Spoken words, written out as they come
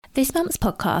This month's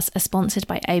podcasts are sponsored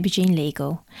by Aubergine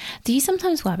Legal. Do you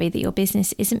sometimes worry that your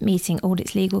business isn't meeting all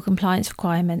its legal compliance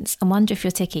requirements and wonder if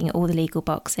you're ticking all the legal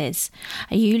boxes?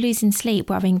 Are you losing sleep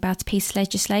worrying about a piece of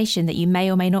legislation that you may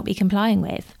or may not be complying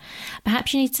with?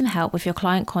 Perhaps you need some help with your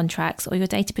client contracts or your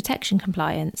data protection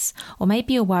compliance. Or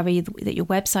maybe you're worried that your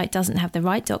website doesn't have the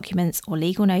right documents or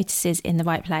legal notices in the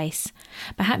right place.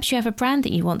 Perhaps you have a brand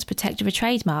that you want to protect with a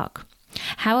trademark.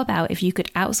 How about if you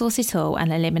could outsource it all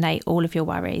and eliminate all of your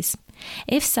worries?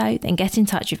 If so, then get in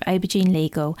touch with Aubergine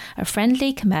Legal, a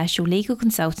friendly commercial legal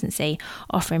consultancy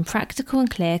offering practical and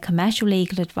clear commercial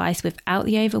legal advice without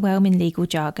the overwhelming legal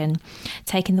jargon,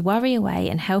 taking the worry away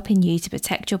and helping you to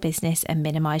protect your business and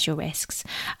minimise your risks.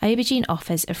 Aubergine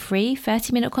offers a free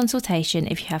 30-minute consultation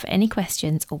if you have any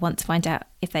questions or want to find out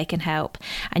if they can help,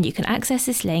 and you can access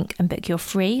this link and book your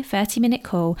free 30-minute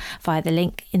call via the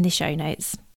link in the show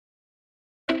notes.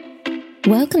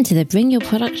 Welcome to the Bring Your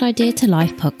Product Idea to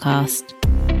Life podcast.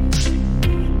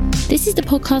 This is the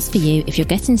podcast for you if you're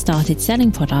getting started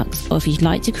selling products or if you'd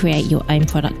like to create your own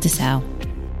product to sell.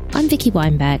 I'm Vicky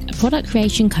Weinberg, a product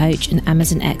creation coach and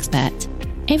Amazon expert.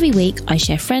 Every week I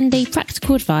share friendly,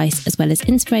 practical advice as well as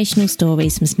inspirational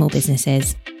stories from small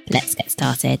businesses. Let's get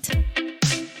started.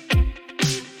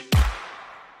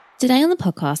 Today on the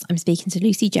podcast, I'm speaking to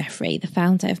Lucy Jeffrey, the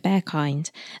founder of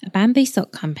Bearkind, a bamboo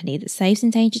sock company that saves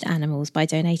endangered animals by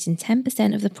donating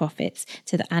 10% of the profits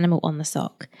to the animal on the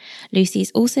sock. Lucy is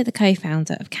also the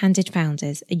co-founder of Candid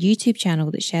Founders, a YouTube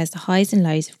channel that shares the highs and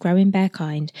lows of growing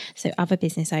Bearkind so other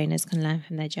business owners can learn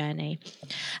from their journey.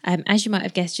 As you might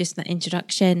have guessed just in that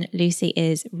introduction, Lucy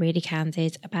is really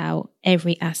candid about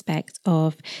every aspect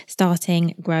of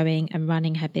starting, growing and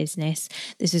running her business.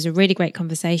 This was a really great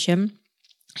conversation.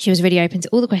 She was really open to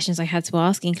all the questions I had to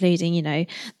ask, including,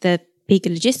 the big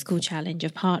logistical challenge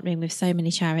of partnering with so many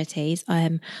charities.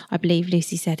 I believe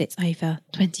Lucy said it's over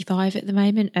 25 at the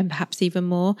moment and perhaps even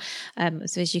more.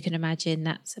 So as you can imagine,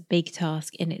 that's a big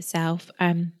task in itself.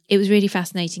 It was really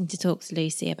fascinating to talk to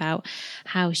Lucy about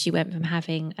how she went from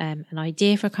having an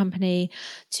idea for a company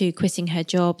to quitting her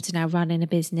job to now running a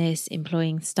business,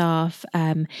 employing staff.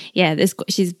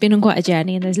 She's been on quite a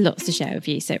journey and there's lots to share with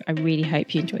you. So I really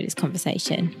hope you enjoy this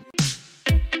conversation.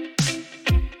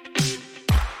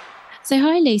 So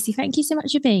hi, Lucy. Thank you so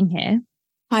much for being here.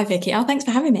 Hi, Vicky. Oh, thanks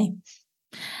for having me.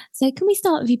 So can we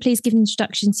start with you, please give an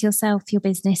introduction to yourself, your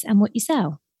business and what you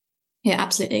sell? Yeah,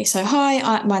 absolutely. So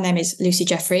hi, my name is Lucy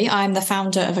Jeffrey. I'm the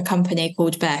founder of a company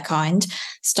called Bearkind.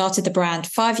 Started the brand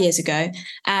 5 years ago,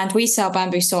 and we sell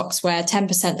bamboo socks where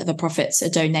 10% of the profits are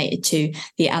donated to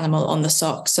the animal on the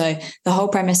sock. So the whole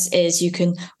premise is you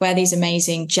can wear these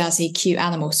amazing, jazzy, cute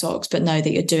animal socks, but know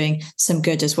that you're doing some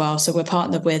good as well. So we're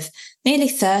partnered with nearly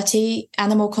 30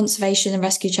 animal conservation and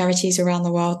rescue charities around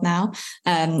the world now.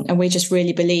 And we just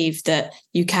really believe that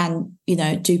you can,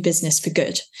 do business for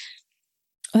good.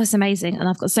 Oh, that's amazing. And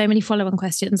I've got so many follow-on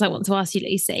questions I want to ask you,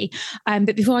 Lucy.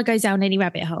 But before I go down any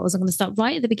rabbit holes, I'm going to start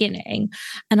right at the beginning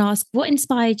and ask what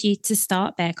inspired you to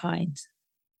start Bearkind?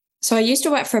 So I used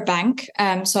to work for a bank.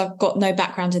 So I've got no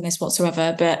background in this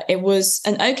whatsoever, but it was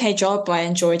an okay job. I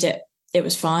enjoyed it. It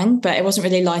was fine, but it wasn't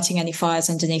really lighting any fires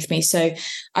underneath me. So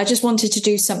I just wanted to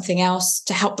do something else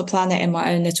to help the planet in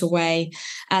my own little way.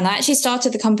 And I actually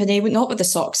started the company, not with the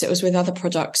socks, it was with other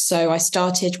products. So I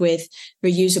started with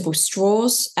reusable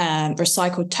straws,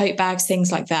 recycled tote bags,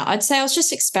 things like that. I'd say I was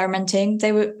just experimenting.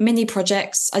 They were mini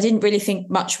projects. I didn't really think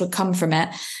much would come from it,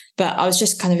 but I was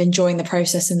just kind of enjoying the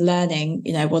process and learning,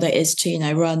 what it is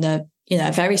to, run a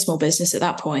very small business at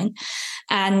that point.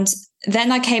 And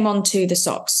then I came on to the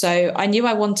socks. So I knew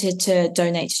I wanted to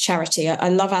donate to charity. I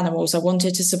love animals. I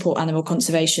wanted to support animal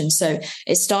conservation. So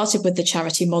it started with the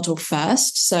charity model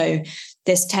first. So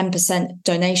this 10%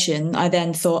 donation, I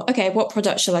then thought, okay, what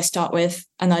product shall I start with?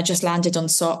 And I just landed on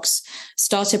socks,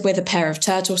 started with a pair of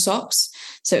turtle socks.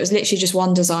 So it was literally just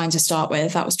one design to start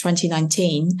with. That was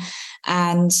 2019.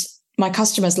 And my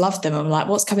customers loved them. I'm like,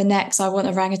 what's coming next? I want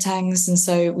orangutans. And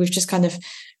so we've just kind of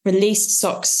released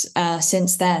socks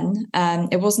since then.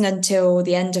 It wasn't until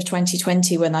the end of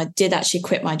 2020 when I did actually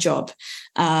quit my job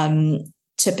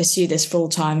to pursue this full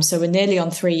time. So we're nearly on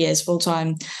 3 years full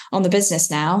time on the business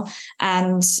now.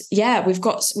 And yeah, we've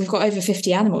got over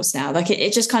 50 animals now. Like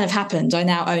it just kind of happened. I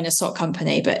now own a sock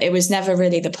company, but it was never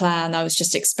really the plan. I was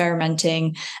just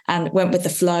experimenting and went with the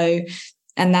flow.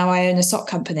 And now I own a sock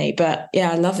company. But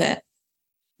yeah, I love it.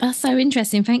 That's so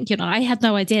interesting. Thank you. I had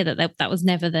no idea that was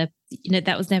never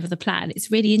the plan.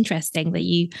 It's really interesting that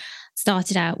you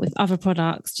started out with other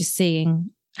products, just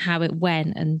seeing how it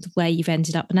went and where you've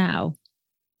ended up now.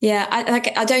 Yeah,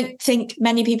 I don't think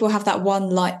many people have that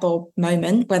one light bulb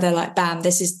moment where they're like, bam,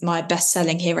 this is my best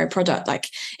selling hero product. Like,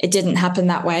 it didn't happen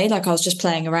that way. Like, I was just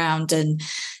playing around, and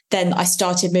then I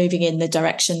started moving in the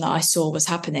direction that I saw was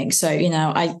happening. So,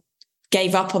 I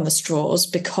gave up on the straws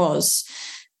because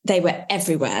they were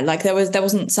everywhere. Like, there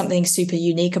wasn't something super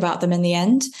unique about them in the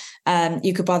end.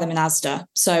 You could buy them in Asda.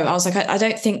 So I was like, I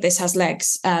don't think this has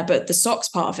legs. But the socks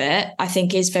part of it, I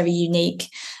think, is very unique.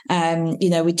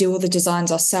 We do all the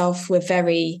designs ourselves. We're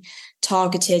very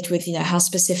targeted with, how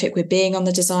specific we're being on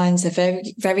the designs. They're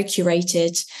very, very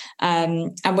curated.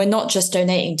 And we're not just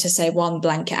donating to, say, one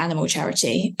blanket animal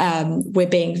charity. We're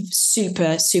being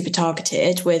super, super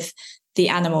targeted with the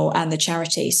animal and the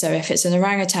charity. So if it's an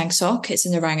orangutan sock, it's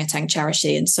an orangutan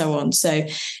charity, and so on. So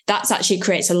that's actually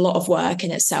creates a lot of work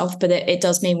in itself, but it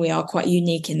does mean we are quite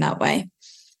unique in that way.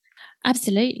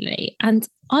 Absolutely. And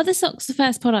are the socks the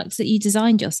first products that you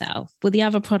designed yourself? Were the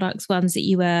other products ones that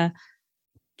you were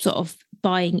sort of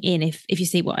buying in, if you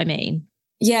see what I mean?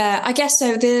 Yeah, I guess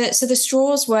so. The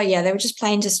straws were, they were just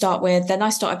plain to start with. Then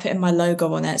I started putting my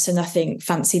logo on it, so nothing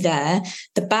fancy there.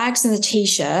 The bags and the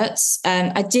t-shirts,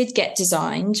 I did get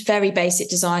designed, very basic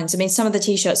designs. I mean, some of the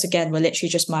t-shirts, again, were literally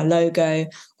just my logo,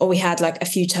 or we had like a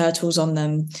few turtles on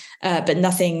them, but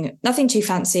nothing too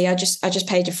fancy. I just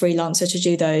paid a freelancer to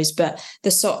do those. But the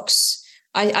socks,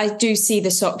 I do see the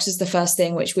socks as the first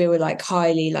thing, which we were like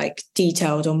highly like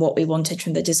detailed on what we wanted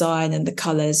from the design and the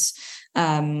colors.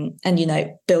 And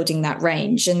building that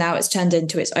range, and now it's turned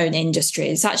into its own industry.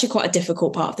 It's actually quite a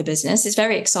difficult part of the business. It's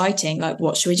very exciting, like,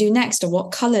 what should we do next, and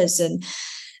what colors, and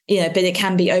but it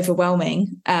can be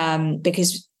overwhelming,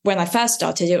 because when I first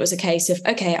started, it was a case of,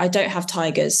 okay, I don't have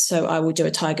tigers, so I will do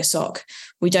a tiger sock.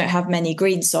 We don't have many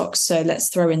green socks, so let's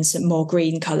throw in some more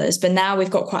green colors. But now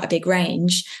we've got quite a big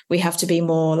range. We have to be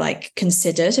more like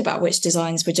considered about which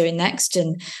designs we're doing next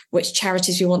and which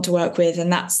charities we want to work with.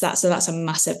 And that's a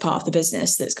massive part of the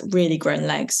business that's really grown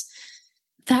legs.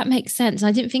 That makes sense.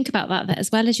 I didn't think about that as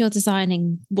well as you're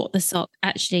designing what the sock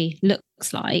actually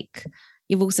looks like,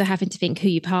 you're also having to think who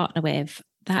you partner with.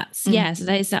 So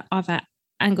there's that other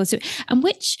angle to it. And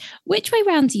which way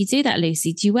round do you do that,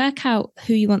 Lucy? Do you work out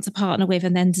who you want to partner with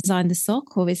and then design the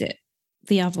sock, or is it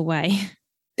the other way?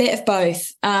 Bit of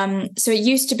both. So it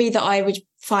used to be that I would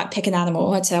pick an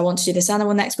animal. I'd say, I want to do this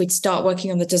animal next. We'd start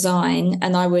working on the design,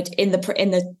 and I would, in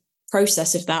the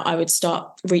process of that, I would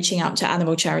start reaching out to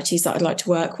animal charities that I'd like to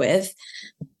work with.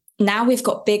 Now we've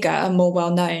got bigger and more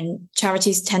well-known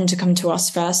charities tend to come to us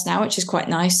first now, which is quite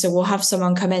nice. So we'll have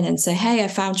someone come in and say, hey, I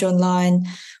found you online.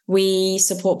 We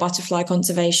support butterfly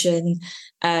conservation,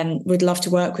 would love to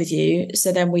work with you.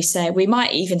 So then we say, we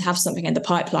might even have something in the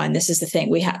pipeline. This is the thing.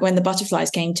 When the butterflies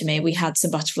came to me, we had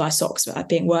some butterfly socks that are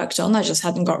being worked on. I just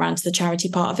hadn't got around to the charity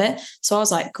part of it. So I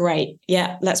was like, great,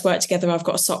 yeah, let's work together. I've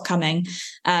got a sock coming.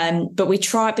 But we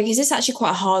try, because it's actually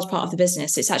quite a hard part of the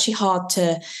business. It's actually hard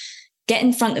to get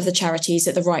in front of the charities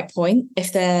at the right point.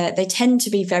 If they tend to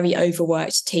be very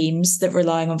overworked teams that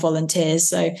relying on volunteers.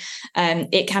 So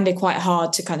it can be quite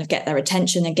hard to kind of get their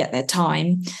attention and get their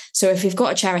time. So if we've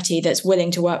got a charity that's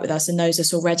willing to work with us and knows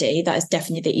us already, that is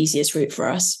definitely the easiest route for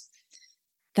us.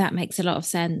 That makes a lot of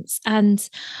sense. And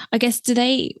I guess, do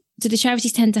the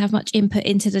charities tend to have much input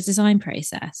into the design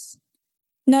process?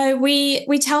 No, we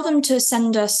tell them to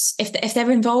send us, if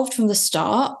they're involved from the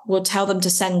start, we'll tell them to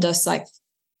send us like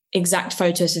exact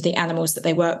photos of the animals that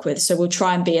they work with. So we'll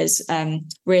try and be as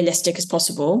realistic as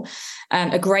possible.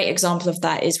 A great example of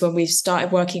that is when we've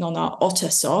started working on our otter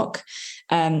sock.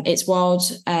 It's Wild,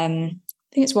 I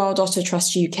think it's Wild Otter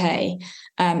Trust UK.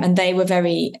 And they were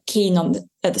very keen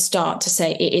at the start to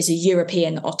say it is a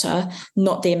European otter,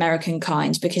 not the American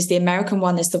kind, because the American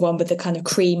one is the one with the kind of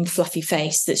cream fluffy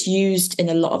face that's used in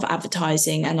a lot of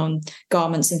advertising and on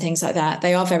garments and things like that.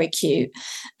 They are very cute.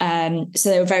 So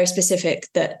they were very specific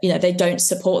that, they don't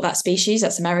support that species.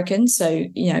 That's American. So,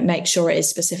 make sure it is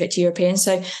specific to European.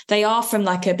 So they are from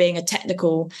being a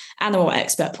technical animal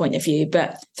expert point of view.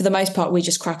 But for the most part, we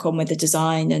just crack on with the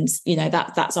design and,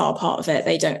 that's our part of it.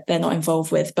 They're not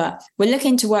involved with, but we're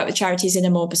looking to work with charities in a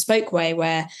more bespoke way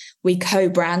where we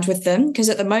co-brand with them, because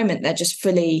at the moment they're just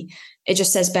it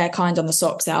just says Bear Kind on the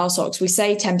socks. They're our socks. We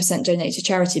say 10% donate to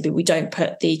charity, but we don't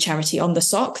put the charity on the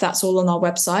sock. That's all on our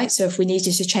website. So if we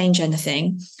needed to change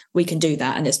anything, we can do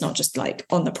that. And it's not just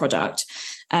on the product.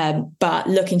 But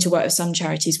looking to work with some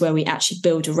charities where we actually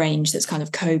build a range that's kind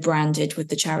of co-branded with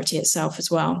the charity itself as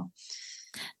well.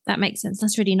 That makes sense.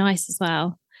 That's really nice as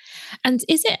well. And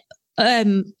is it,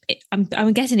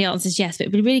 I'm guessing the answer is yes, but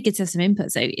it'd be really good to have some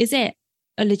input. So is it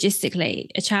logistically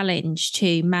a challenge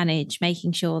to manage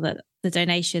making sure that the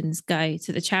donations go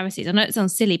to the charities? I know it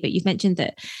sounds silly, but you've mentioned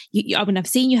that I mean, I've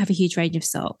seen you have a huge range of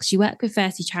socks. You work with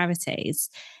 30 charities.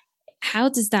 How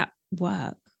does that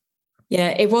work?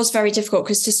 Yeah, it was very difficult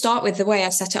because to start with, the way I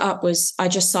set it up was I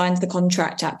just signed the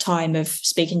contract at time of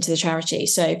speaking to the charity.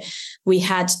 So we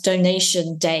had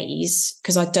donation days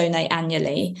because I donate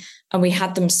annually, and we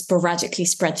had them sporadically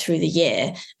spread through the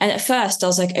year. And at first I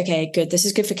was like, okay, good. This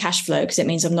is good for cash flow because it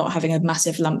means I'm not having a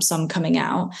massive lump sum coming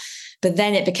out. But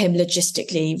then it became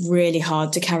logistically really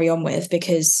hard to carry on with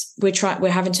because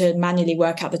we're having to manually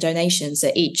work out the donations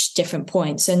at each different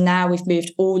point. So now we've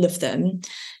moved all of them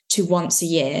to once a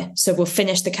year. So we'll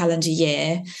finish the calendar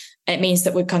year. It means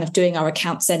that we're kind of doing our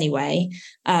accounts anyway.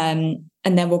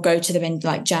 And then we'll go to them in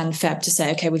like Jan, Feb to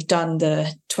say, okay, we've done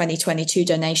the 2022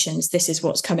 donations. This is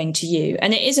what's coming to you.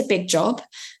 And it is a big job.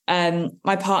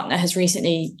 My partner has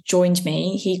recently joined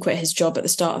me. He quit his job at the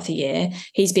start of the year.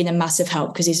 He's been a massive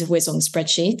help because he's a whiz on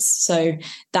spreadsheets. So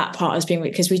that part has been,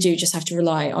 because we do just have to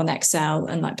rely on Excel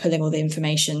and like pulling all the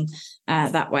information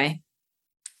that way.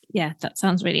 Yeah, that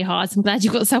sounds really hard. I'm glad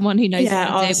you've got someone who knows.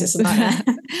 Yeah, it's a nightmare.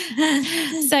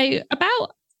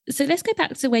 So let's go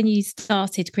back to when you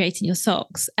started creating your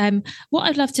socks. What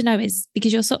I'd love to know is,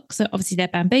 because your socks are obviously they're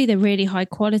bamboo, they're really high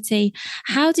quality.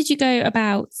 How did you go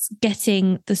about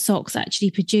getting the socks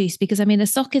actually produced? Because I mean, a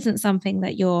sock isn't something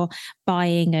that you're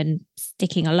buying and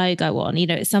sticking a logo on. You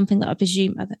know, it's something that I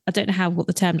presume, I don't know what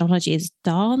the terminology is,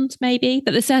 darned maybe,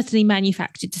 but they're certainly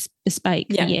manufactured bespoke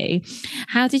for you.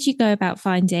 How did you go about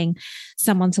finding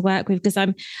someone to work with? Because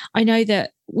I know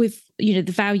that with, you know,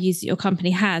 the values that your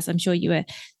company has, I'm sure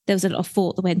there was a lot of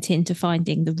thought that went into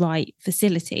finding the right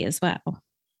facility as well.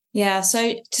 Yeah.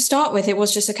 So to start with, it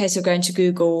was just a case of going to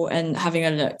Google and having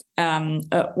a look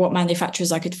at what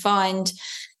manufacturers I could find.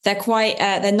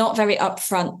 They're not very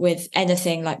upfront with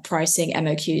anything like pricing,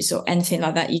 MOQs or anything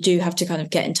like that. You do have to kind of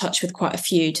get in touch with quite a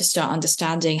few to start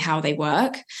understanding how they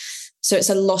work. So it's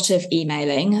a lot of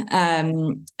emailing.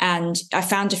 And I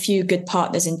found a few good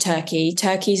partners in Turkey.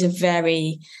 Turkey's a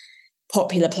very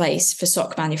popular place for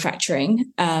sock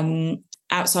manufacturing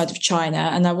outside of China.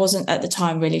 And I wasn't at the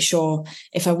time really sure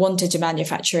if I wanted to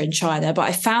manufacture in China, but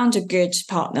I found a good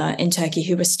partner in Turkey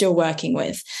who we're still working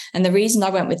with. And the reason I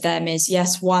went with them is,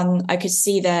 yes, one, I could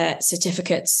see their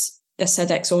certificates, they're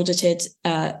SEDEX audited,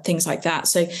 things like that.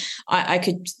 So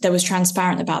there was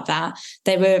transparent about that.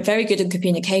 They were very good in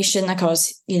communication. Like I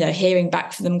was, hearing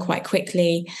back from them quite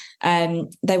quickly.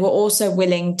 They were also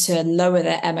willing to lower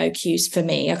their MOQs for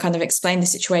me. I kind of explained the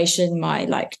situation,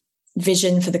 my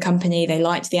vision for the company. They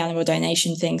liked the animal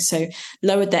donation thing, so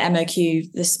lowered their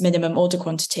MOQ, this minimum order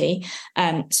quantity.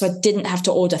 So I didn't have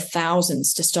to order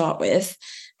thousands to start with.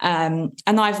 And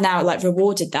I've now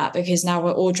rewarded that because now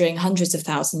we're ordering hundreds of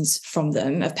thousands from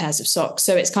them of pairs of socks.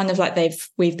 So it's kind of like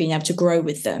we've been able to grow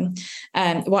with them.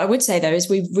 What I would say though is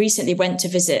we recently went to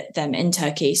visit them in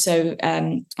Turkey. So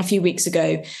a few weeks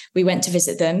ago, we went to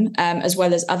visit them as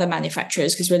well as other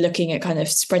manufacturers because we're looking at kind of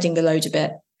spreading the load a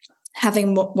bit.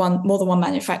 Having more than one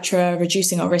manufacturer,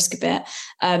 reducing our risk a bit.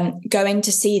 Going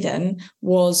to see them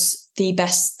was the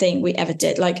best thing we ever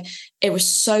did. It was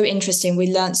so interesting.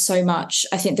 We learned so much.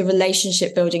 I think the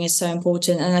relationship building is so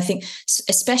important. And I think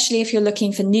especially if you're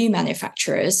looking for new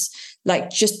manufacturers,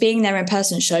 just being there in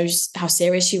person shows how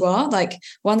serious you are.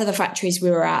 One of the factories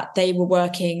we were at, they were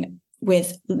working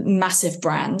with massive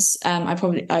brands. I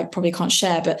probably can't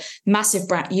share, but massive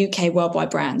UK worldwide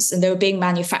brands. And they were being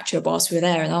manufactured whilst we were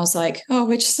there. And I was like, oh,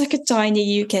 we're just like a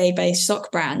tiny UK based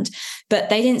sock brand. But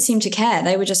they didn't seem to care.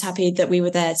 They were just happy that we were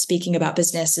there speaking about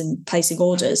business and placing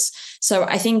orders. So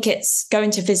I think it's going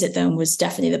to visit them was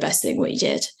definitely the best thing we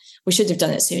did. We should have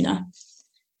done it sooner.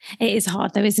 It is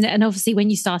hard though, isn't it? And obviously when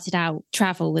you started out,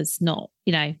 travel was not,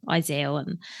 ideal.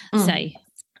 And so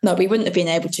no, we wouldn't have been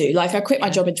able to. I quit my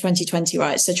job in 2020,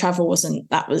 right? So travel wasn't,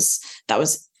 that was,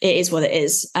 it is what it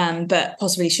is. But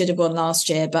possibly should have gone last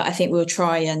year. But I think we'll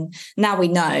try, and now we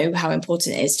know how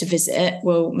important it is to visit it,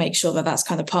 we'll make sure that that's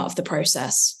kind of part of the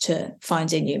process to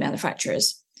finding new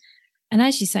manufacturers. And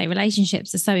as you say,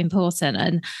 relationships are so important.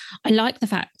 And I like the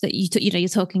fact that you're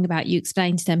talking about, you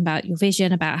explained to them about your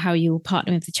vision, about how you will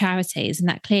partner with the charities, and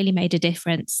that clearly made a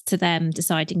difference to them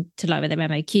deciding to lower their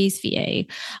MOQs for you.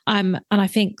 And I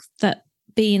think that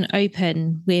being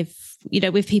open with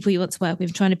people you want to work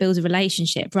with, trying to build a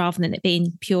relationship rather than it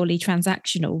being purely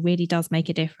transactional really does make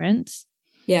a difference.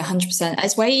 Yeah, 100%.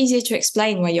 It's way easier to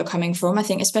explain where you're coming from, I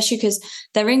think, especially because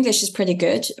their English is pretty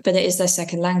good, but it is their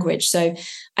second language. So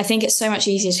I think it's so much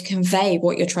easier to convey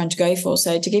what you're trying to go for.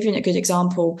 So to give you a good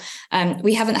example,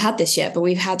 we haven't had this yet, but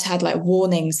we've had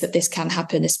warnings that this can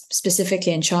happen,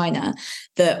 specifically in China,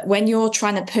 that when you're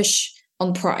trying to push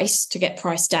on price to get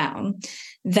price down,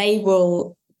 they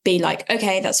will be like,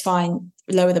 okay, that's fine,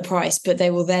 lower the price, but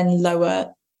they will then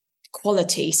lower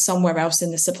quality somewhere else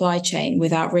in the supply chain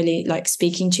without really like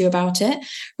speaking to you about it.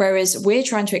 Whereas we're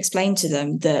trying to explain to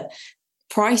them that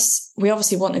price, we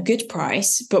obviously want a good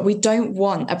price, but we don't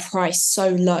want a price so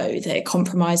low that it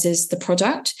compromises the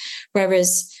product.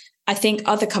 Whereas I think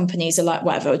other companies are like,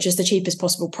 whatever, just the cheapest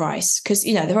possible price. Because,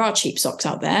 you know, there are cheap socks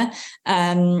out there.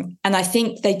 And I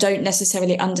think they don't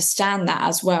necessarily understand that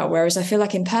as well. Whereas I feel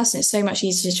like in person, it's so much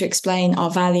easier to explain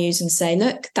our values and say,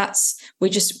 look,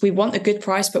 we want a good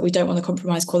price, but we don't want to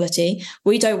compromise quality.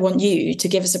 We don't want you to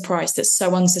give us a price that's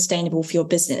so unsustainable for your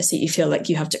business that you feel like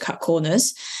you have to cut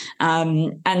corners.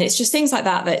 And it's just things like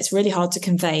that it's really hard to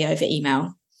convey over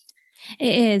email.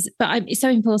 It is, but it's so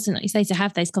important, like you say, to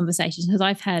have those conversations, because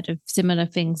I've heard of similar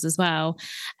things as well.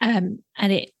 And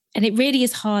it really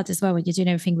is hard as well when you're doing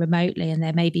everything remotely and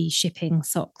there may be shipping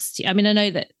socks. I mean, I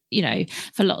know that, you know,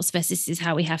 for lots of us, this is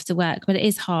how we have to work, but it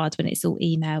is hard when it's all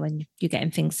email and you're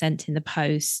getting things sent in the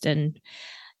post and,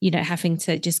 you know, having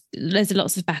to there's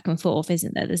lots of back and forth,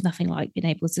 isn't there? There's nothing like being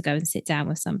able to go and sit down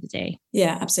with somebody.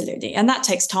 Yeah, absolutely. And that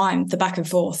takes time. The back and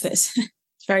forth is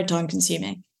it's very time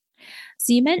consuming.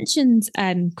 So you mentioned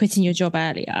quitting your job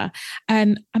earlier.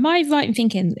 Am I right in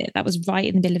thinking that was right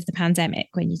in the middle of the pandemic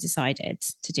when you decided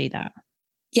to do that?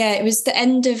 Yeah, it was the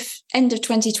end of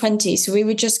 2020. So we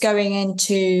were just going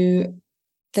into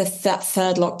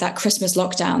that Christmas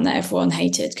lockdown that everyone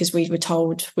hated, because we were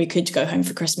told we could go home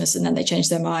for Christmas and then they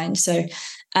changed their mind. So,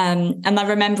 and I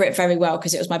remember it very well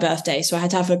because it was my birthday. So I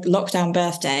had to have a lockdown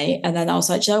birthday. And then I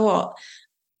was like, you know what?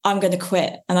 I'm going to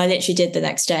quit. And I literally did the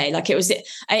next day. Like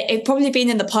it'd probably been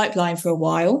in the pipeline for a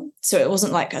while. So it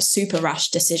wasn't like a super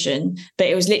rash decision, but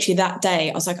it was literally that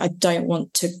day. I was like, I don't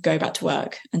want to go back to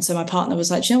work. And so my partner was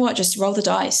like, you know what, just roll the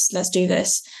dice. Let's do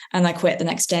this. And I quit the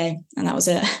next day. And that was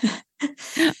it.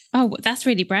 Oh, that's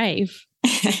really brave.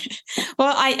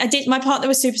 Well, I did. My partner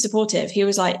was super supportive. He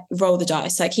was like, roll the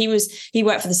dice. Like he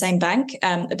worked for the same bank,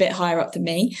 a bit higher up than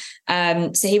me.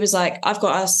 So he was like, I've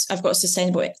got a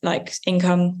sustainable like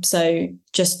income. So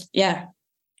just,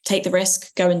 take the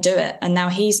risk, go and do it. And now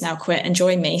he's quit and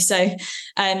joined me. So,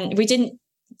 we didn't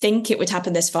think it would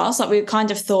happen this fast. Like we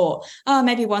kind of thought, oh,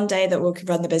 maybe one day that we could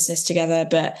run the business together,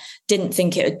 but didn't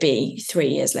think it would be 3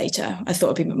 years later. I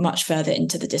thought it'd be much further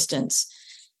into the distance.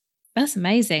 That's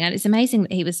amazing. And it's amazing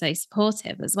that he was so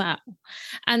supportive as well.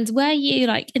 And were you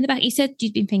like in the back, you said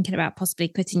you'd been thinking about possibly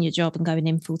quitting your job and going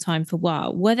in full time for a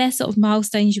while. Were there sort of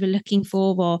milestones you were looking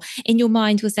for, or in your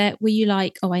mind, were you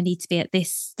like, oh, I need to be at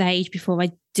this stage before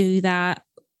I do that?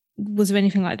 Was there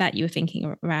anything like that you were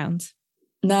thinking around?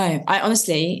 No, I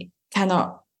honestly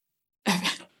cannot.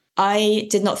 I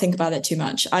did not think about it too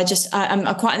much.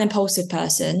 I'm quite an impulsive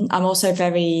person. I'm also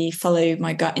very follow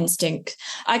my gut instinct.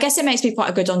 I guess it makes me quite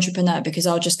a good entrepreneur because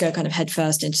I'll just go kind of head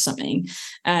first into something.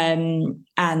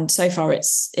 And so far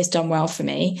it's done well for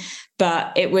me.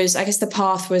 But it was, I guess the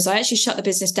path was, I actually shut the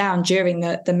business down during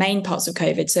the main parts of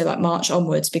COVID. So like March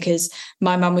onwards, because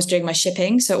my mum was doing my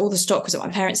shipping. So all the stock was at my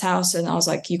parents' house. And I was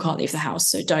like, you can't leave the house.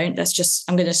 So I'm going to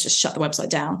just shut the website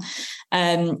down.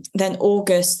 Then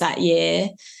August that year,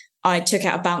 I took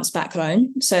out a bounce back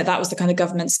loan. So that was the kind of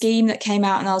government scheme that came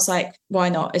out. And I was like, why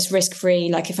not? It's risk free.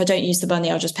 Like if I don't use the money,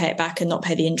 I'll just pay it back and not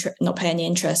pay any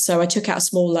interest. So I took out a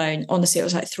small loan. Honestly, it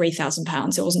was like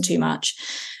 £3,000. It wasn't too much.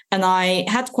 And I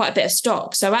had quite a bit of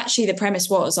stock. So actually the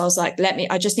premise was, I was like,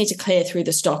 I just need to clear through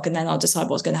the stock and then I'll decide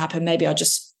what's going to happen. Maybe I'll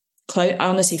just I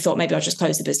honestly thought maybe I'll just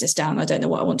close the business down. I don't know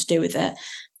what I want to do with it.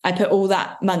 I put all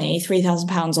that money,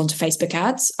 £3,000 onto Facebook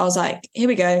ads. I was like, here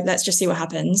we go. Let's just see what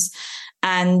happens.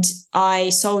 And I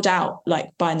sold out like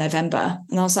by November.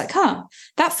 And I was like,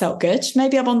 that felt good.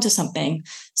 Maybe I'm onto something.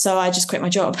 So I just quit my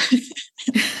job.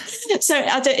 So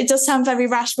it does sound very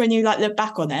rash when you like look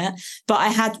back on it. But I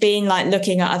had been like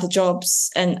looking at other jobs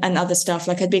and other stuff.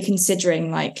 Like I'd be considering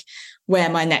like where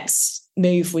my next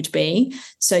move would be.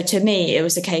 So to me, it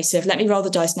was a case of let me roll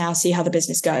the dice now, see how the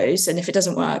business goes. And if it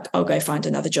doesn't work, I'll go find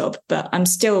another job. But I'm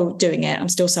still doing it. I'm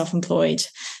still self-employed.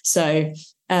 So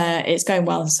it's going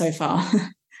well so far.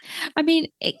 I mean,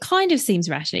 it kind of seems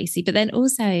rash, Lucy, but then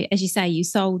also, as you say, you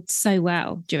sold so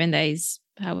well during those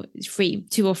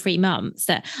 2 or 3 months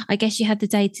that I guess you had the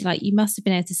data, like you must have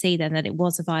been able to see then that it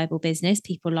was a viable business.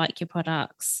 People like your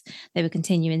products. They were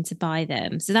continuing to buy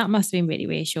them. So that must have been really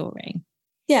reassuring.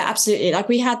 Yeah, absolutely. Like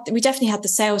we definitely had the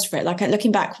sales for it. Like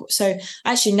looking back, so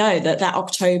I actually know that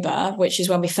October, which is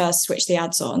when we first switched the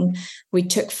ads on, we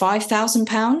took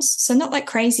 £5,000. So not like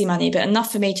crazy money, but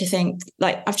enough for me to think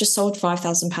like I've just sold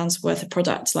 £5,000 worth of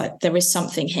products. Like there is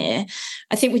something here.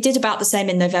 I think we did about the same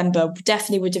in November. We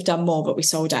definitely would have done more, but we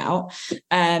sold out.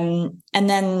 And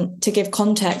then to give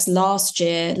context, last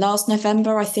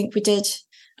November, I think we did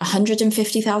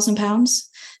 £150,000.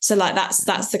 So like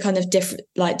that's the kind of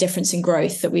difference in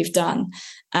growth that we've done.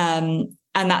 And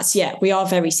that's, we are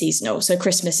very seasonal. So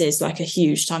Christmas is like a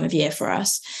huge time of year for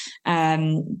us.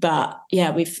 But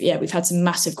we've had some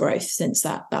massive growth since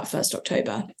that first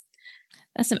October.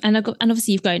 And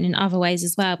obviously you've grown in other ways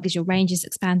as well, because your range has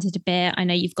expanded a bit. I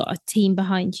know you've got a team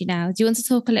behind you now. Do you want to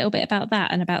talk a little bit about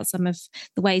that and about some of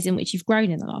the ways in which you've grown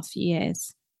in the last few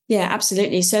years? Yeah,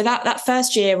 absolutely. So that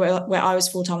first year where I was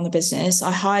full-time in the business,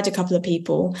 I hired a couple of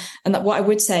people. And what I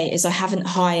would say is I haven't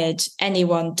hired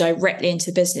anyone directly into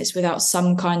the business without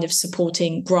some kind of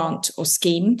supporting grant or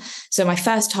scheme. So my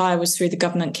first hire was through the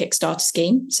government Kickstarter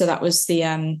scheme. So that was the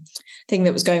thing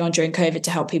that was going on during COVID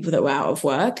to help people that were out of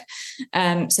work.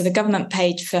 So the government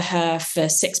paid for her for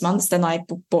 6 months. Then I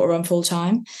brought her on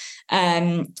full-time.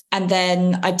 And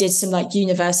then I did some like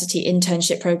university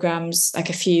internship programs, like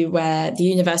a few where the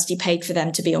university paid for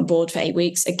them to be on board for 8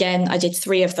 weeks. Again, I did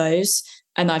 3 of those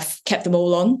and I've kept them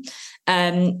all on.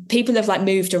 People have like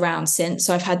moved around since.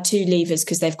 So I've had 2 leavers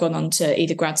because they've gone on to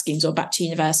either grad schemes or back to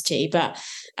university. But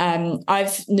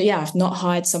I've not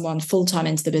hired someone full-time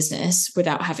into the business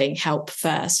without having help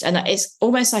first. And it's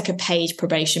almost like a paid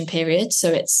probation period. So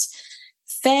it's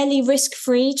fairly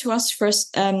risk-free to us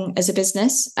as a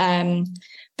business.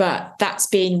 But that's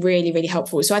been really, really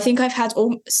helpful. So I think I've had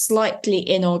slightly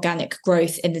inorganic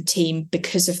growth in the team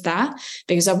because of that,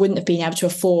 because I wouldn't have been able to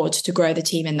afford to grow the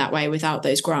team in that way without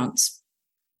those grants.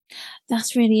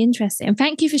 That's really interesting. And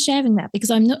thank you for sharing that, because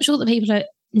I'm not sure that people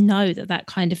know that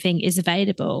kind of thing is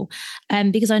available.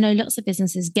 Because I know lots of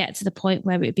businesses get to the point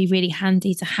where it would be really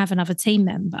handy to have another team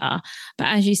member. But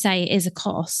as you say, it is a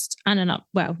cost and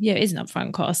it is an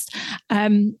upfront cost.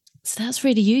 So that's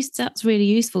really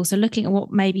useful. So looking at what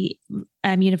maybe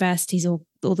universities or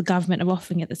the government are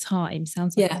offering at the time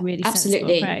sounds like a really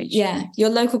absolutely sensible approach. Yeah, your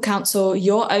local council,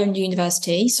 your own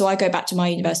university. So I go back to my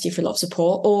university for a lot of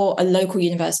support, or a local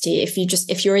university.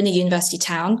 If you're in a university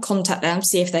town, contact them,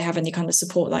 see if they have any kind of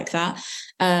support like that.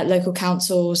 Local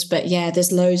councils, but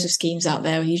there's loads of schemes out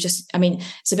there.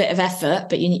 It's a bit of effort,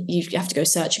 but you have to go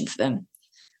searching for them.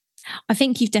 I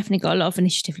think you've definitely got a lot of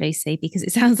initiative, Lucy, because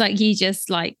it sounds like you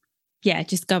just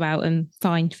just go out and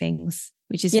find things,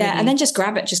 which is and then just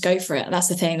grab it, just go for it. That's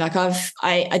the thing. Like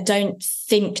I don't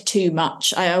think too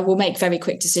much. I will make very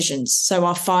quick decisions. So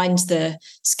I'll find the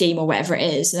scheme or whatever it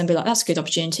is and then be like, that's a good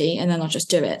opportunity. And then I'll just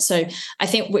do it. So I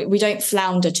think we don't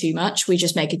flounder too much. We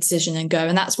just make a decision and go.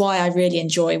 And that's why I really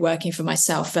enjoy working for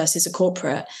myself versus a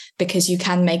corporate, because you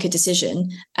can make a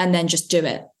decision and then just do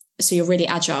it. So you're really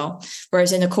agile.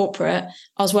 Whereas in a corporate,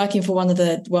 I was working for one of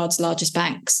the world's largest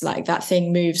banks. Like that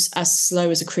thing moves as slow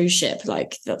as a cruise ship.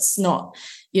 Like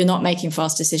you're not making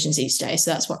fast decisions each day. So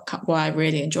that's why I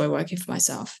really enjoy working for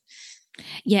myself.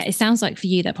 Yeah, it sounds like for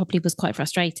you that probably was quite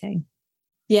frustrating.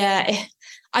 Yeah,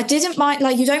 I didn't mind.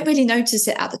 Like you don't really notice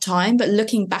it at the time, but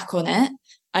looking back on it,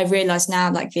 I realize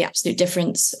now like the absolute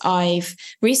difference. I've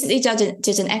recently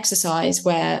did an exercise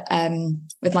where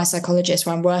with my psychologist,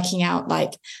 where I'm working out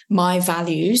like my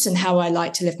values and how I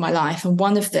like to live my life. And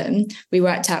one of them we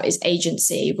worked out is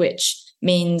agency, which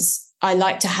means I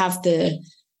like to have the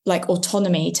like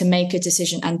autonomy to make a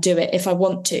decision and do it if I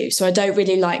want to. So I don't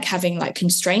really like having like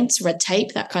constraints, red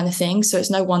tape, that kind of thing. So it's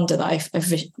no wonder that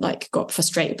I've like got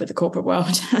frustrated with the corporate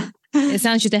world. It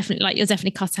sounds you're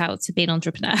definitely cut out to be an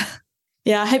entrepreneur.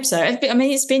 Yeah, I hope so.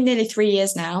 It's been nearly 3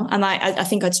 years now, and I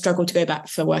think I'd struggle to go back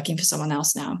for working for someone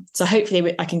else now. So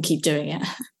hopefully I can keep doing it.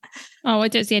 Oh, I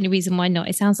don't see any reason why not.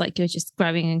 It sounds like you're just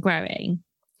growing and growing.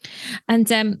 And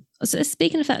so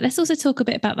speaking of that, let's also talk a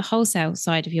bit about the wholesale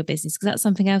side of your business, because that's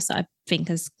something else that I think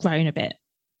has grown a bit.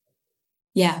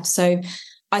 Yeah, so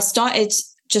I started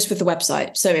just with the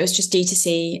website. So it was just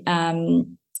D2C,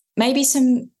 maybe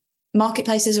some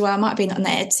marketplaces as well. I might have been on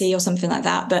Etsy or something like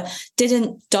that, but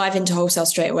didn't dive into wholesale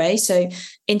straight away. So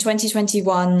in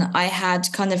 2021, I had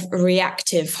kind of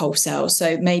reactive wholesale.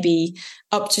 So maybe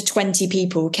up to 20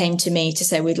 people came to me to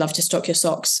say, we'd love to stock your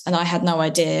socks. And I had no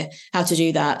idea how to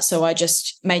do that. So I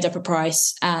just made up a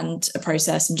price and a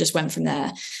process and just went from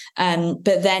there.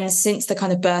 But then since the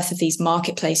kind of birth of these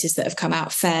marketplaces that have come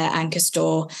out, Faire, Anchor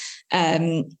Store,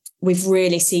 we've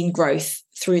really seen growth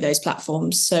through those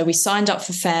platforms. So we signed up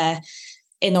for Faire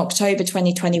in October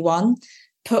 2021.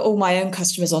 put all my own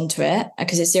customers onto it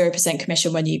because it's 0%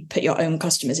 commission when you put your own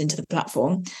customers into the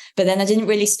platform. But then I didn't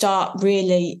really start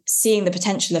really seeing the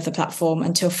potential of the platform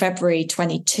until February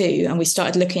 22. And we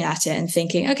started looking at it and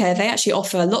thinking, okay, they actually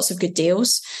offer lots of good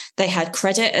deals. They had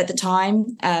credit at the time.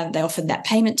 They offered net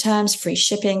payment terms, free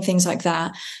shipping, things like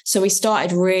that. So we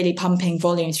started really pumping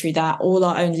volume through that, all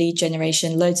our own lead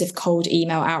generation, loads of cold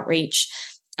email outreach.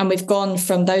 And we've gone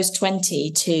from those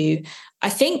 20 to, I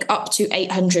think, up to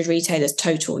 800 retailers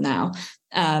total now.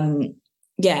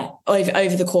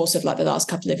 Over the course of like the last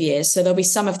couple of years. So there'll be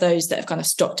some of those that have kind of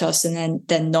stocked us and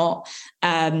then not.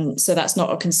 So that's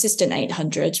not a consistent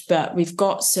 800, but we've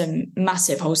got some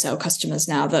massive wholesale customers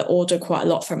now that order quite a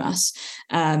lot from us.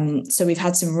 So we've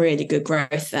had some really good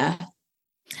growth there.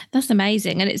 That's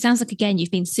amazing. And it sounds like, again,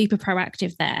 you've been super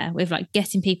proactive there with like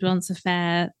getting people onto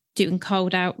Faire, doing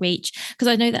cold outreach, because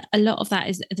I know that a lot of that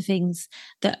is the things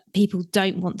that people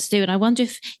don't want to do. And I wonder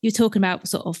if you're talking about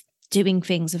sort of doing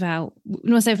things without,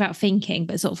 not say without thinking,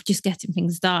 but sort of just getting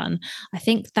things done. I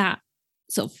think that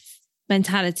sort of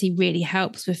mentality really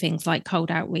helps with things like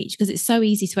cold outreach, because it's so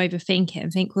easy to overthink it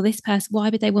and think, well, this person, why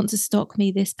would they want to stock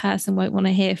me? This person won't want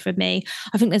to hear from me.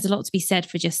 I think there's a lot to be said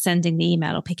for just sending the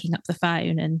email or picking up the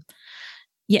phone. And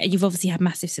yeah, you've obviously had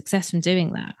massive success from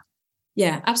doing that.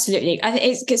 Yeah, absolutely. I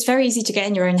think it's very easy to get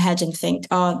in your own head and think,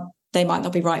 oh, they might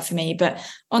not be right for me. But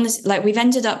honestly, like, we've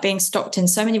ended up being stocked in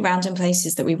so many random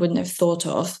places that we wouldn't have thought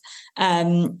of.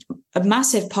 A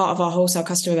massive part of our wholesale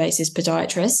customer base is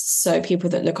podiatrists, so people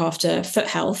that look after foot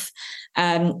health.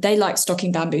 They like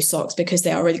stocking Bamboo socks because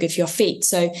they are really good for your feet.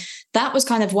 So that was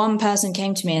kind of, one person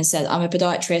came to me and said, I'm a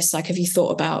podiatrist. Like, have you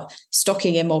thought about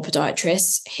stocking in more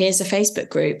podiatrists? Here's a Facebook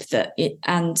group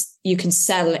and you can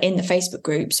sell in the Facebook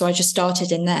group. So I just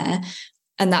started in there.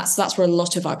 And that's where a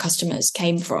lot of our customers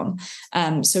came from.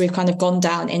 So we've kind of gone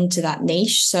down into that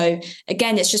niche. So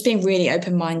again, it's just being really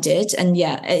open-minded. And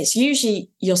yeah, it's usually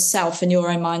yourself and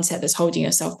your own mindset that's holding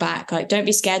yourself back. Like, don't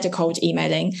be scared of cold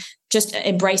emailing. Just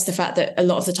embrace the fact that a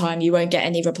lot of the time you won't get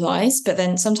any replies, but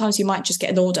then sometimes you might just get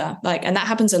an order. And that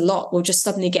happens a lot. We'll just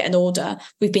suddenly get an order.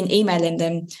 We've been emailing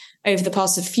them over the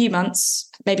past few months,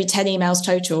 maybe 10 emails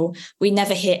total. We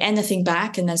never hear anything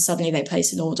back, and then suddenly they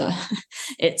place an order.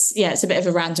 It's a bit of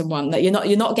a random one that you're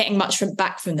not getting much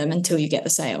back from them until you get the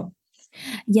sale.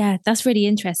 Yeah, that's really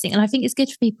interesting. And I think it's good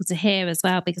for people to hear as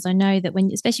well, because I know that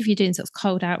especially if you're doing sort of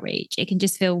cold outreach, it can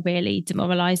just feel really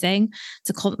demoralizing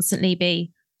to constantly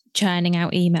be churning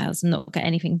out emails and not get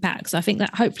anything back. So I think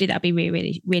that hopefully that'll be really,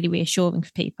 really, really reassuring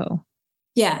for people.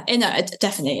 Yeah,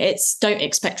 definitely. It's, don't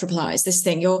expect replies. This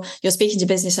thing, you're speaking to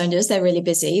business owners, they're really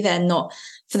busy. They're not,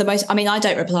 for the most, I mean, I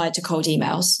don't reply to cold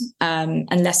emails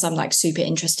unless I'm like super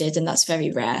interested, and that's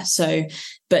very rare. So,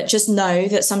 but just know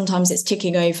that sometimes it's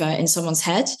ticking over in someone's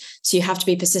head. So you have to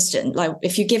be persistent. Like,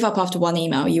 if you give up after one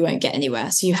email, you won't get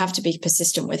anywhere. So you have to be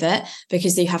persistent with it,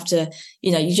 because you have to,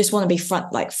 you just want to be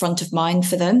front of mind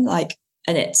for them.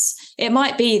 And it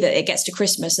might be that it gets to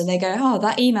Christmas and they go, oh,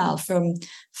 that email from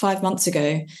 5 months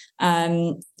ago,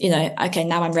 okay,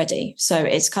 now I'm ready. So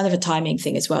it's kind of a timing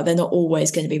thing as well. They're not always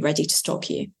going to be ready to stock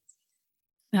you.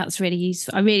 That's really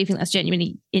useful. I really think that's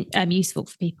genuinely useful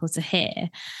for people to hear.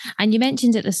 And you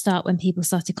mentioned at the start, when people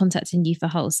started contacting you for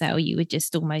wholesale, you would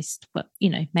just almost,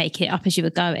 make it up as you were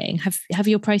going. Have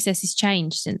your processes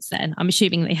changed since then? I'm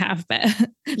assuming they have, but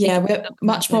yeah, we're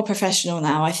much more professional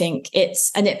now. I think it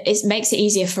makes it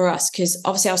easier for us, because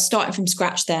obviously I was starting from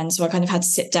scratch then, so I kind of had to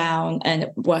sit down and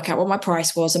work out what my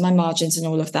price was and my margins and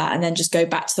all of that, and then just go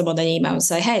back to them on an email and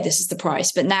say, hey, this is the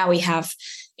price. But now we have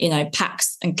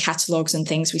packs and catalogs and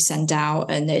things we send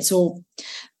out, and it's all,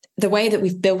 the way that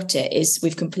we've built it is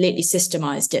we've completely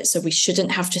systemized it, so we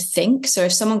shouldn't have to think. So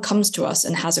if someone comes to us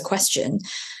and has a question,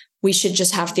 we should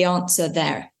just have the answer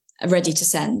there ready to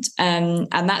send, and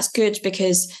that's good,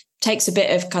 because it takes a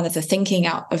bit of kind of the thinking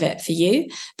out of it for you.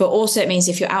 But also it means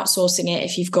if you're outsourcing it,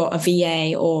 if you've got a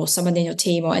VA or someone in your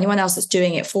team or anyone else that's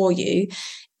doing it for you,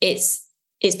 it's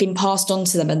been passed on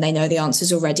to them and they know the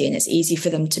answers already, and it's easy for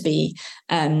them to be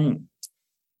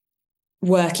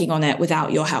working on it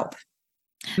without your help.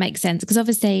 Makes sense, because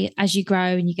obviously as you grow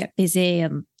and you get busy,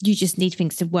 you just need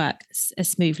things to work as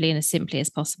smoothly and as simply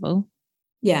as possible.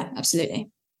 Yeah,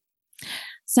 absolutely.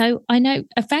 So I know,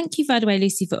 thank you, by the way,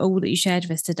 Lucy, for all that you shared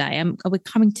with us today.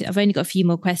 I've only got a few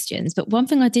more questions, but one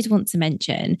thing I did want to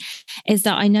mention is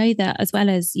that I know that, as well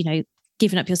as,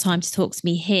 giving up your time to talk to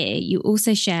me here, you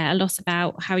also share a lot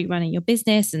about how you're running your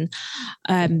business and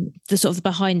the sort of the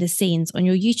behind the scenes on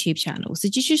your YouTube channel. So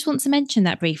do you just want to mention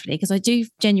that briefly? Because I do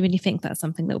genuinely think that's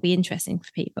something that will be interesting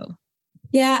for people.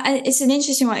 Yeah, it's an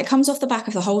interesting one. It comes off the back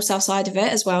of the wholesale side of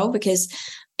it as well, because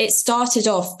it started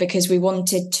off because we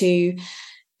wanted to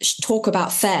talk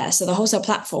about Faire. So the wholesale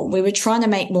platform, we were trying to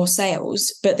make more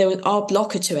sales, but our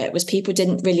blocker to it was people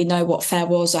didn't really know what Faire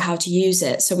was or how to use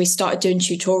it. So we started doing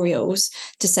tutorials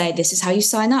to say, this is how you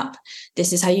sign up.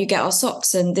 This is how you get our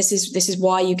socks. And this is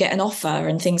why you get an offer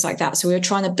and things like that. So we were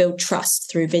trying to build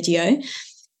trust through video.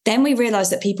 Then we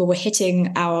realized that people were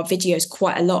hitting our videos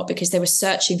quite a lot because they were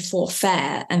searching for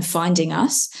Faire and finding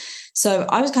us. So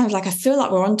I was kind of like, I feel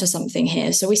like we're onto something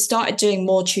here. So we started doing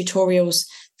more tutorials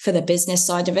for the business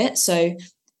side of it. So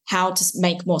how to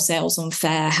make more sales on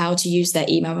Faire, how to use their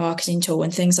email marketing tool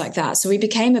and things like that. So we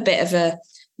became a bit of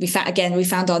we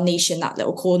found our niche in that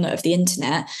little corner of the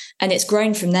internet, and it's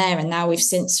grown from there. And now we've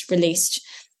since released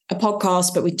a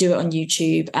podcast, but we do it on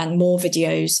YouTube and more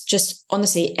videos, just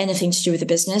honestly anything to do with the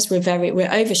business. We're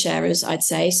oversharers, I'd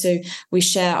say. So we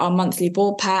share our monthly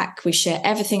board pack. We share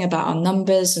everything about our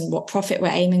numbers and what profit we're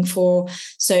aiming for.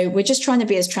 So we're just trying to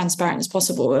be as transparent as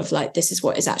possible of like, this is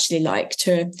what it's actually like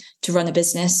to run a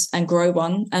business and grow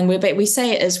one. And we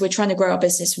say it as we're trying to grow our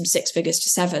business from 6 figures to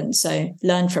 7. So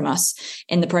learn from us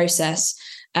in the process.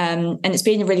 And it's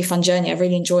been a really fun journey. I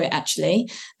really enjoy it,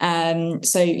 actually.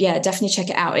 So yeah, definitely check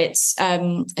it out. It's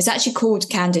actually called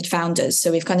Candid Founders.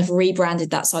 So we've kind of rebranded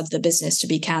that side of the business to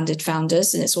be Candid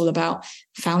Founders, and it's all about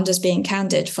founders being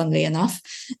candid, funnily enough.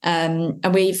 And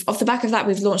off the back of that,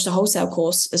 we've launched a wholesale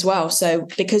course as well. So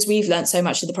because we've learned so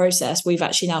much of the process, we've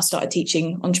actually now started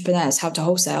teaching entrepreneurs how to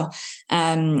wholesale.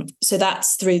 So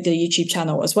that's through the YouTube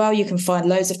channel as well. You can find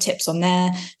loads of tips on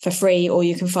there for free, or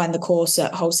you can find the course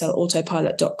at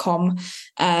wholesaleautopilot.com.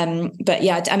 But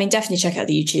yeah, I mean, definitely check out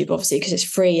the YouTube, obviously, because it's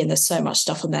free and there's so much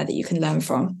stuff on there that you can learn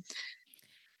from.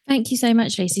 Thank you so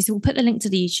much, Lucy. So we'll put the link to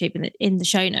the YouTube in the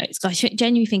show notes, because I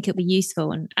genuinely think it'll be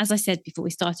useful. And as I said before we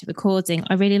started recording,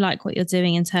 I really like what you're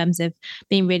doing in terms of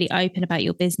being really open about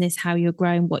your business, how you're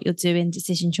growing, what you're doing,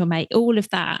 decisions you'll make, all of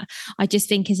that. I just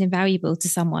think is invaluable to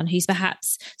someone who's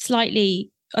perhaps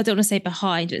slightly, I don't want to say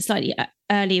behind, but slightly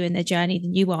earlier in their journey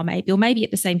than you are, maybe, or maybe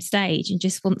at the same stage, and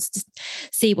just wants to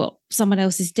see what someone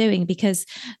else is doing, because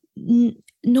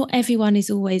not everyone is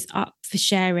always up for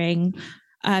sharing.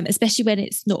 Especially when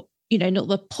it's not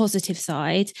the positive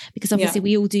side, because obviously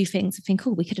we all do things and think,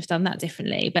 oh, we could have done that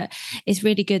differently. But it's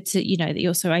really good to, that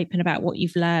you're so open about what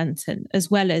you've learned, and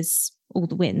as well as all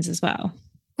the wins as well.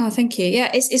 Oh, thank you. Yeah,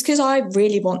 it's because I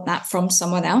really want that from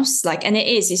someone else. And it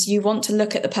is you want to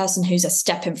look at the person who's a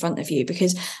step in front of you,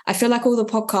 because I feel like all the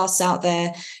podcasts out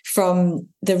there from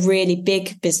the really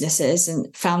big businesses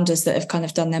and founders that have kind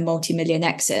of done their multi-million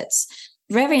exits,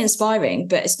 very inspiring,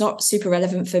 but it's not super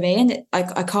relevant for me. And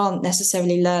I can't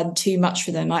necessarily learn too much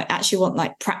from them. I actually want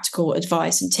like practical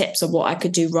advice and tips of what I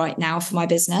could do right now for my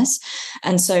business.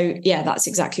 And so, yeah, that's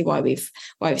exactly why we've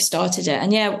started it.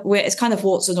 And yeah, it's kind of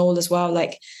warts and all as well.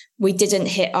 Like, we didn't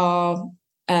hit our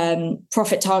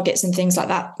profit targets and things like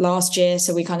that last year.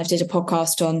 So we kind of did a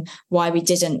podcast on why we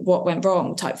didn't, what went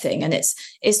wrong type thing. And it's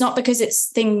not because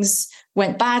things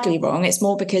went badly wrong. It's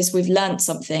more because we've learned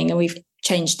something and we've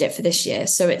changed it for this year.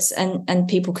 So and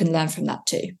people can learn from that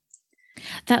too.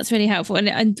 That's really helpful.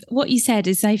 And what you said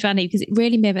is so funny, because it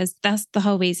really mirrors, that's the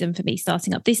whole reason for me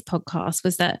starting up this podcast,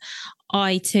 was that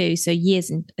I too, so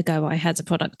years ago, I had a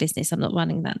product business. I'm not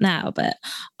running that now, but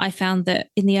I found that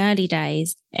in the early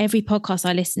days, every podcast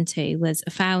I listened to was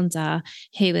a founder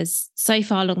who was so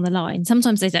far along the line.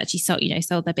 Sometimes they'd actually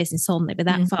sold their business on, they were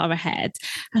that far ahead.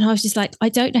 And I was just like, I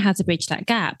don't know how to bridge that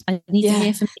gap. I need to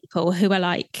hear from people who are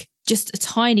like just a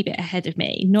tiny bit ahead of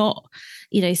me, not,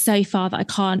 so far that I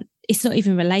can't, it's not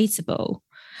even relatable.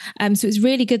 So it's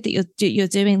really good that you're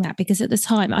doing that, because at the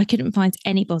time I couldn't find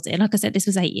anybody. And like I said, this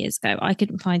was 8 years ago. I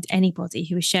couldn't find anybody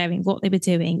who was sharing what they were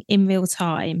doing in real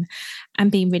time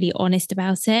and being really honest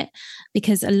about it.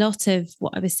 Because a lot of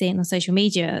what I was seeing on social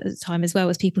media at the time as well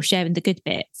was people sharing the good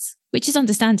bits, which is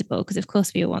understandable, because of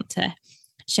course we all want to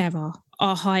share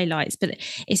our highlights. But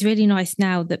it's really nice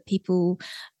now that people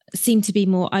seem to be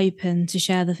more open to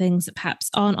share the things that perhaps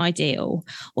aren't ideal,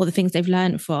 or the things they've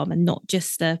learned from, and not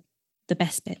just the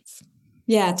best bits.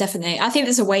 Yeah, definitely. I think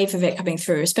there's a wave of it coming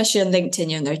through, especially on LinkedIn.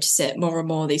 You'll notice it more and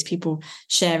more, these people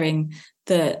sharing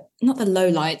not the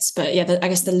lowlights, but I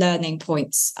guess the learning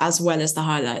points as well as the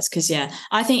highlights. Because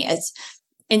I think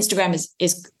Instagram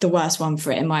is the worst one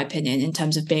for it, in my opinion, in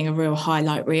terms of being a real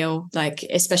highlight reel,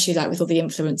 especially with all the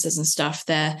influencers and stuff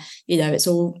there, it's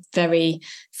all very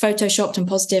photoshopped and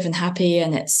positive and happy.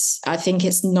 And I think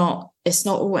it's not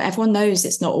everyone knows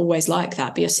it's not always like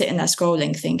that, but you're sitting there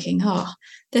scrolling thinking, oh,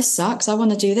 this sucks, I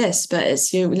want to do this.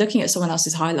 But you're looking at someone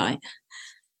else's highlight.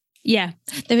 Yeah.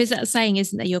 There is that saying,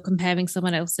 isn't there? You're comparing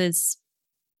someone else's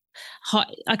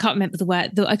I can't remember the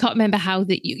word. I can't remember how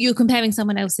you're comparing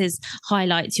someone else's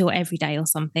highlight to your everyday or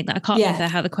something. I can't remember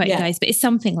how the quote goes, but it's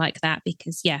something like that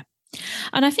because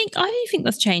and I think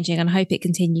that's changing, and I hope it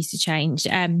continues to change.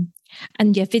 And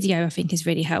video I think is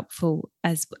really helpful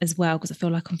as well, because I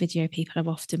feel like on video people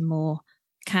are often more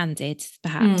candid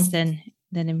perhaps than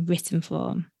in written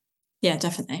form. Yeah,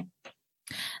 definitely.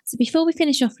 So before we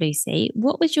finish off, Lucy,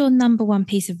 what would your number one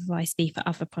piece of advice be for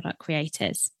other product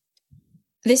creators?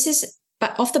 This is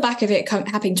off the back of it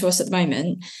happening to us at the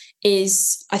moment,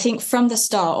 is I think from the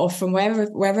start, or from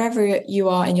wherever you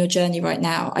are in your journey right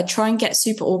now, I try and get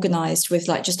super organized with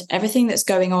like just everything that's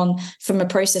going on from a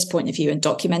process point of view and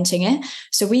documenting it.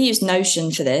 So we use Notion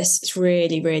for this. It's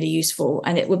really, really useful.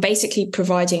 And we're basically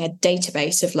providing a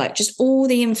database of like just all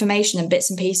the information and bits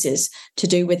and pieces to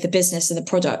do with the business and the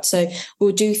product. So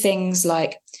we'll do things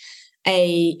like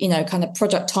a kind of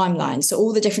product timeline, so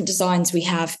all the different designs we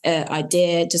have,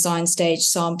 idea, design stage,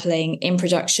 sampling, in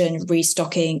production,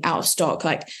 restocking, out of stock,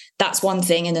 like that's one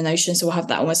thing in the Notion. So we'll have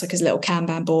that almost like as a little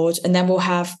Kanban board, and then we'll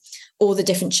have all the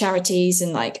different charities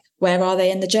and like where are they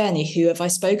in the journey, who have I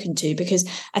spoken to, because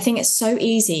I think it's so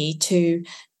easy to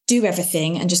do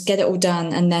everything and just get it all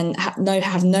done and then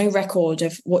have no record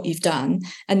of what you've done,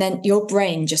 and then your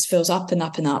brain just fills up and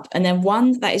up and up, and then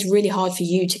one, that is really hard for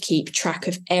you to keep track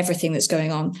of everything that's going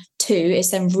on. Two, it's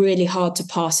then really hard to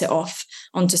pass it off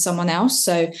onto someone else.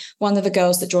 So one of the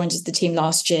girls that joined the team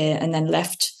last year and then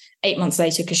left 8 months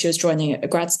later because she was joining a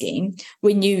grad scheme,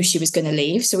 we knew she was going to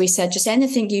leave, so we said just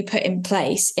anything you put in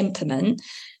place, implement,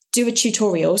 do a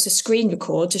tutorial, so screen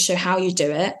record to show how you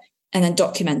do it, and then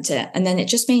document it. And then it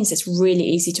just means it's really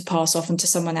easy to pass off onto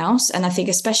someone else. And I think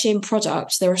especially in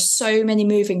product, there are so many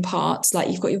moving parts. Like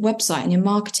you've got your website and your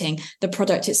marketing, the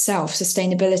product itself,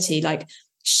 sustainability, like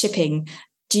shipping.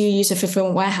 Do you use a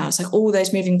fulfillment warehouse? Like all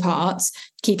those moving parts,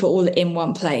 keep it all in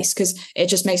one place, because it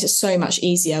just makes it so much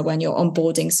easier when you're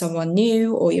onboarding someone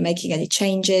new or you're making any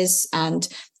changes. And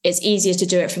it's easier to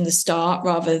do it from the start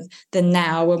rather than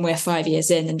now when we're 5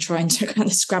 years in and trying to kind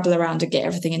of scrabble around and get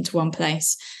everything into one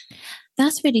place.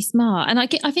 That's really smart. And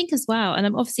I think as well, and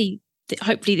I'm obviously,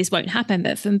 hopefully this won't happen,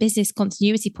 but from business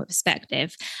continuity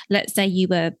perspective, let's say you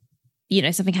were,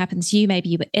 something happened to you, maybe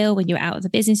you were ill when you were out of the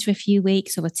business for a few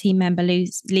weeks, or a team member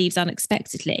leaves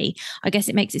unexpectedly. I guess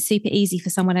it makes it super easy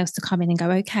for someone else to come in and go,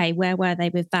 okay, where were they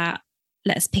with that?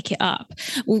 Let's pick it up.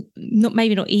 Well,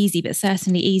 maybe not easy, but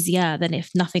certainly easier than if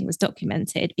nothing was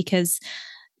documented, because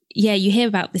you hear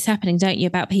about this happening, don't you?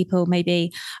 About people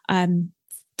maybe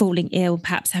falling ill,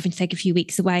 perhaps having to take a few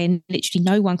weeks away, and literally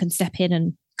no one can step in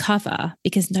and cover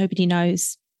because nobody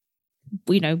knows,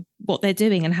 what they're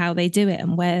doing and how they do it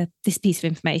and where this piece of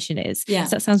information is. Yeah.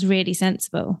 So that sounds really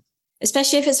sensible.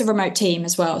 Especially if it's a remote team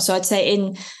as well. So I'd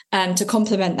say to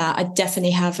complement that, I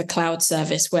definitely have a cloud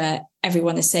service where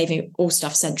everyone is saving all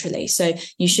stuff centrally. So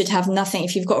you should have nothing.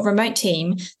 If you've got a remote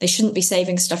team, they shouldn't be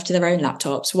saving stuff to their own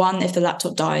laptops. One, if the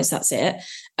laptop dies, that's it.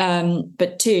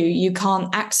 But two, you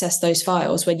can't access those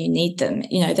files when you need them.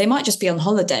 They might just be on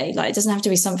holiday. Like it doesn't have to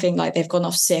be something like they've gone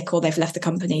off sick or they've left the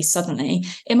company suddenly.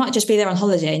 It might just be they're on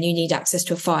holiday and you need access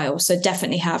to a file. So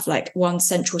definitely have like one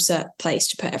central place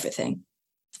to put everything.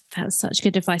 That's such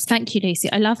good advice. Thank you,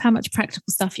 Lucy. I love how much practical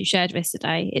stuff you shared with us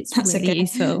today. It's really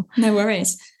useful. No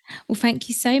worries. Well, thank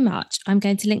you so much. I'm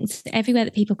going to link to everywhere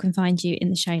that people can find you in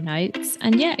the show notes.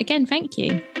 And again, thank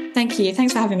you. Thank you.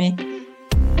 Thanks for having me.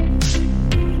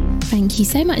 Thank you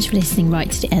so much for listening right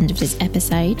to the end of this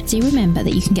episode. Do remember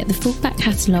that you can get the full back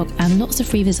catalogue and lots of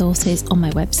free resources on my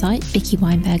website,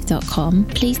 vickyweinberg.com.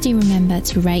 Please do remember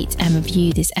to rate and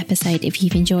review this episode if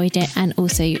you've enjoyed it, and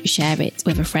also share it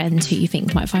with a friend who you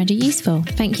think might find it useful.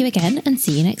 Thank you again, and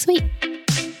see you next week.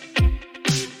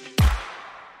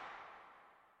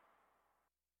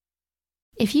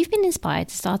 If you've been inspired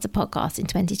to start a podcast in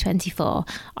 2024,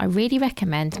 I really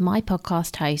recommend my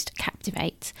podcast host,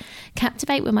 Captivate.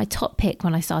 Captivate were my top pick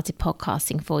when I started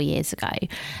podcasting 4 years ago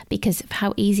because of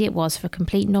how easy it was for a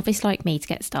complete novice like me to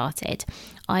get started.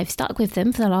 I've stuck with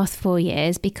them for the last 4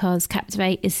 years because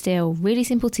Captivate is still really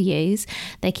simple to use.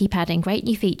 They keep adding great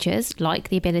new features like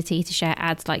the ability to share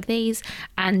ads like these,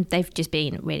 and they've just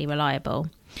been really reliable.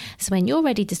 So when you're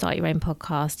ready to start your own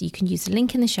podcast, you can use the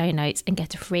link in the show notes and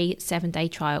get a free 7-day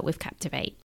trial with Captivate.